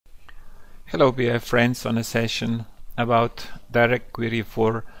Hello BI friends, on a session about direct query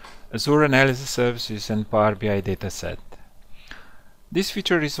for Azure Analysis Services and Power BI Dataset. This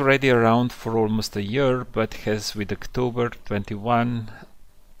feature is already around for almost a year, but has with October 21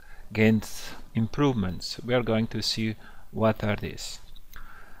 gained improvements. We are going to see what are these.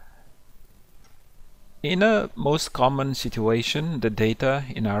 In a most common situation, the data,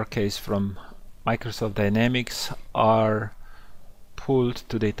 in our case from Microsoft Dynamics, are pulled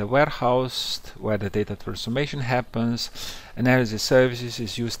to data warehouse where the data transformation happens. Analysis services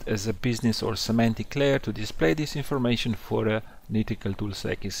is used as a business or semantic layer to display this information for analytical tools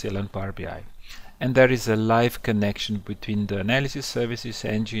like Excel and Power BI. And there is a live connection between the analysis services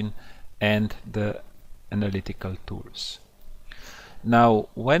engine and the analytical tools. Now,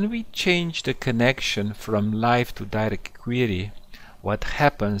 when we change the connection from live to direct query, what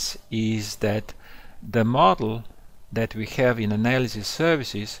happens is that the model that we have in analysis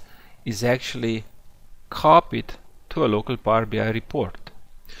services is actually copied to a local Power BI report,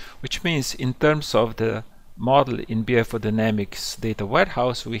 which means in terms of the model in BI4Dynamics Data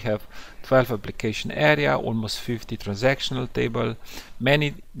Warehouse, we have 12 application area, almost 50 transactional table,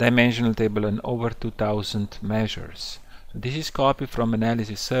 many dimensional table, and over 2000 measures. So this is copied from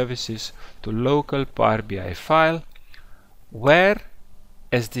analysis services to local Power BI file, where,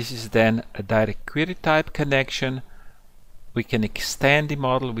 as this is then a direct query type connection, we can extend the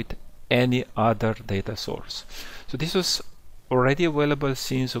model with any other data source. So this was already available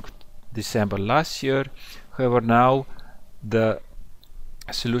since December last year. However, now the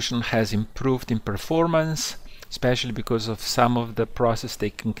solution has improved in performance, especially because of some of the process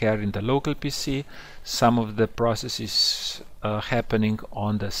taken care in the local PC, some of the processes happening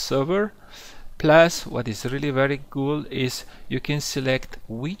on the server. Plus, what is really very cool is you can select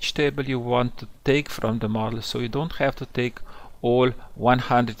which table you want to take from the model, so you don't have to take all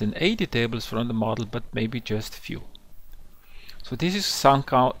 180 tables from the model, but maybe just few. So this is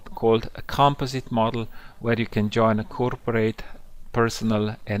something called a composite model, where you can join a corporate,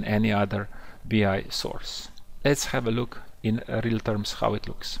 personal, and any other BI source. Let's have a look in real terms how it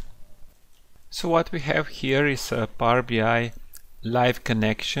looks. So what we have here is a Power BI live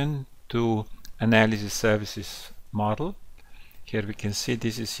connection to analysis services model. Here we can see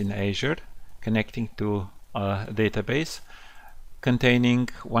this is in Azure, connecting to a database containing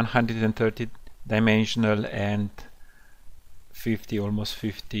 130 dimensional and almost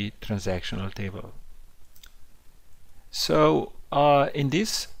 50 transactional table. So in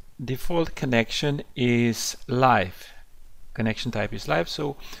this default connection is live. Connection type is live,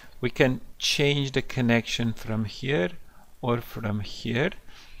 so we can change the connection from here or from here.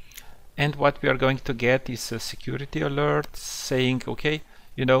 And what we are going to get is a security alert saying, okay,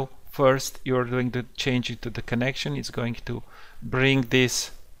 first you're doing the change to the connection. It's going to bring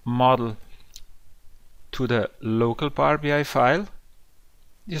this model to the local Power BI file.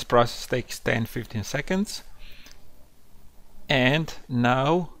 This process takes 10-15 seconds. And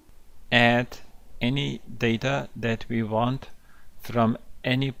now add any data that we want from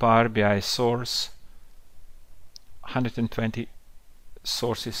any Power BI source. 120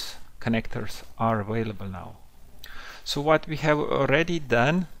 sources connectors are available now. So what we have already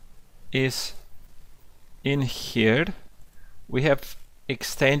done is in here we have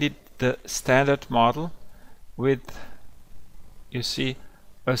extended the standard model with, you see,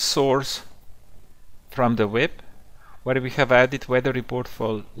 a source from the web, where we have added weather report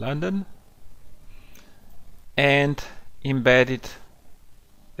for London and embedded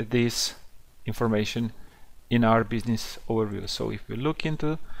this information in our business overview. So if we look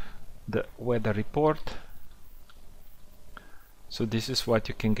into the weather report, so this is what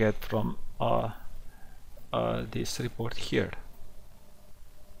you can get from this report here.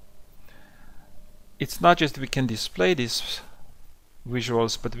 It's not just we can display these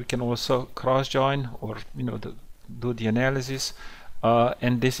visuals, but we can also cross join or do the analysis,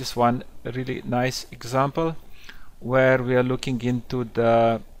 and this is one really nice example where we are looking into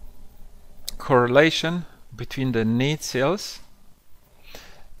the correlation between the need cells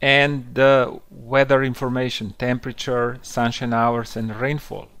and the weather information, temperature, sunshine hours, and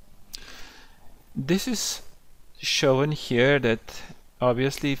rainfall. This is shown here that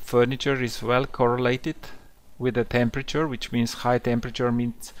obviously furniture is well correlated with the temperature, which means high temperature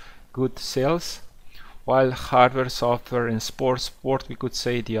means good sales, while hardware, software, and sport we could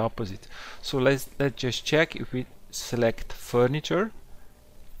say the opposite. So let's just check. If we select furniture,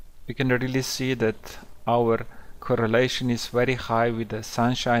 we can really see that our correlation is very high with the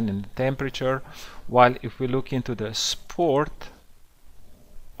sunshine and the temperature, while if we look into the sport,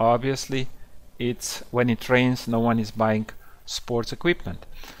 obviously, it's when it rains, no one is buying sports equipment.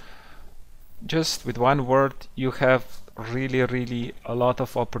 just with one word, you have really a lot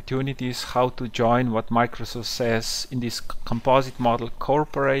of opportunities how to join what Microsoft says in this composite model: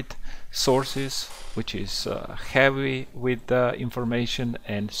 corporate sources, which is heavy with the information,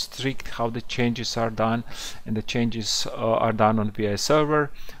 and strict how the changes are done, and the changes are done on BI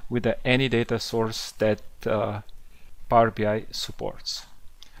server with any data source that Power BI supports.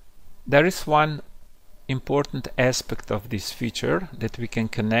 There is one important aspect of this feature, that we can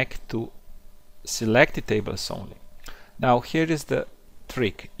connect to selected tables only. Now here is the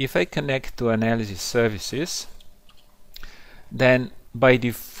trick. If I connect to Analysis Services, then by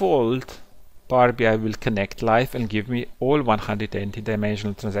default Power BI will connect live and give me all 180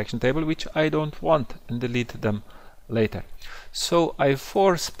 dimensional transaction table, which I don't want, and delete them later. So I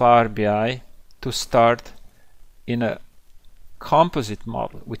force Power BI to start in a composite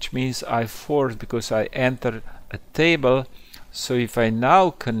model, which means I force, because I enter a table. So if I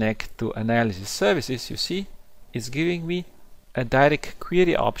now connect to Analysis Services, you see it's giving me a direct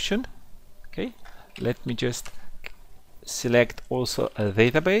query option. Okay, let me just select also a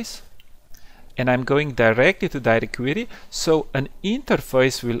database, and I'm going directly to direct query. So an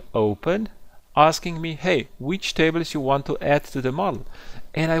interface will open asking me, hey, which tables you want to add to the model?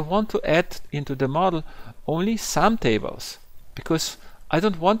 And I want to add into the model only some tables, because I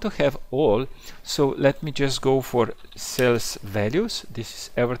don't want to have all. So let me just go for sales values. This is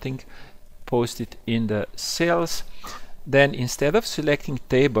everything posted in the sales. Then instead of selecting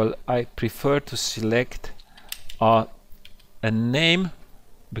table, I prefer to select a name,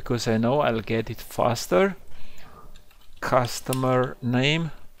 because I know I'll get it faster. Customer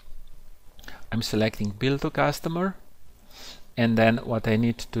name. I'm selecting bill to customer, and then what I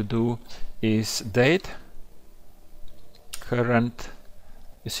need to do is date, current.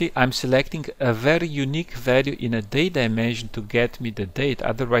 You see, I'm selecting a very unique value in a date dimension to get me the date.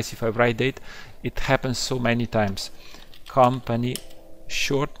 Otherwise, if I write date, it happens so many times. Company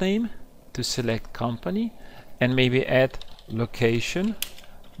short name, to select company, and maybe add location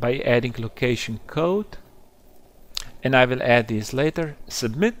by adding location code, and I will add this later.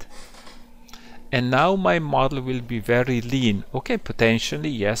 Submit, and now my model will be very lean. Okay, potentially,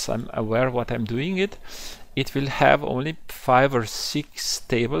 yes, I'm aware what I'm doing it. It will have only 5 or 6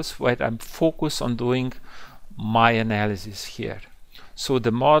 tables where I'm focused on doing my analysis here. So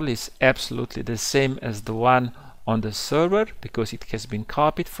the model is absolutely the same as the one on the server, because it has been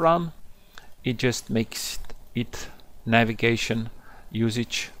copied from. It just makes it navigation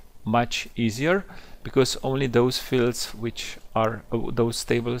usage much easier, because only those fields which are those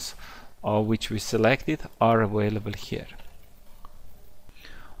tables which we selected are available here.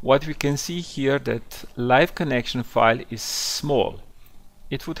 What we can see here, that live connection file is small.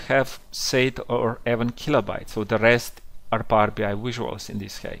 It would have 8 or 11 kilobytes, so the rest are Power BI visuals in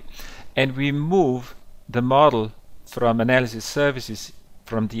this case. And we move the model from Analysis Services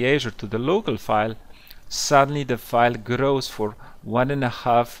from the Azure to the local file. Suddenly the file grows for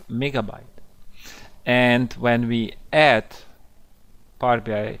 1.5 megabyte. And when we add Power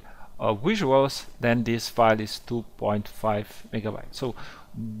BI visuals, then this file is 2.5 megabytes. So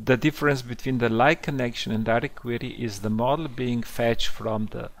the difference between the live connection and direct query is the model being fetched from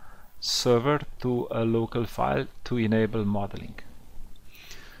the server to a local file to enable modeling.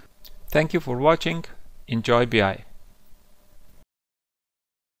 Thank you for watching. Enjoy BI.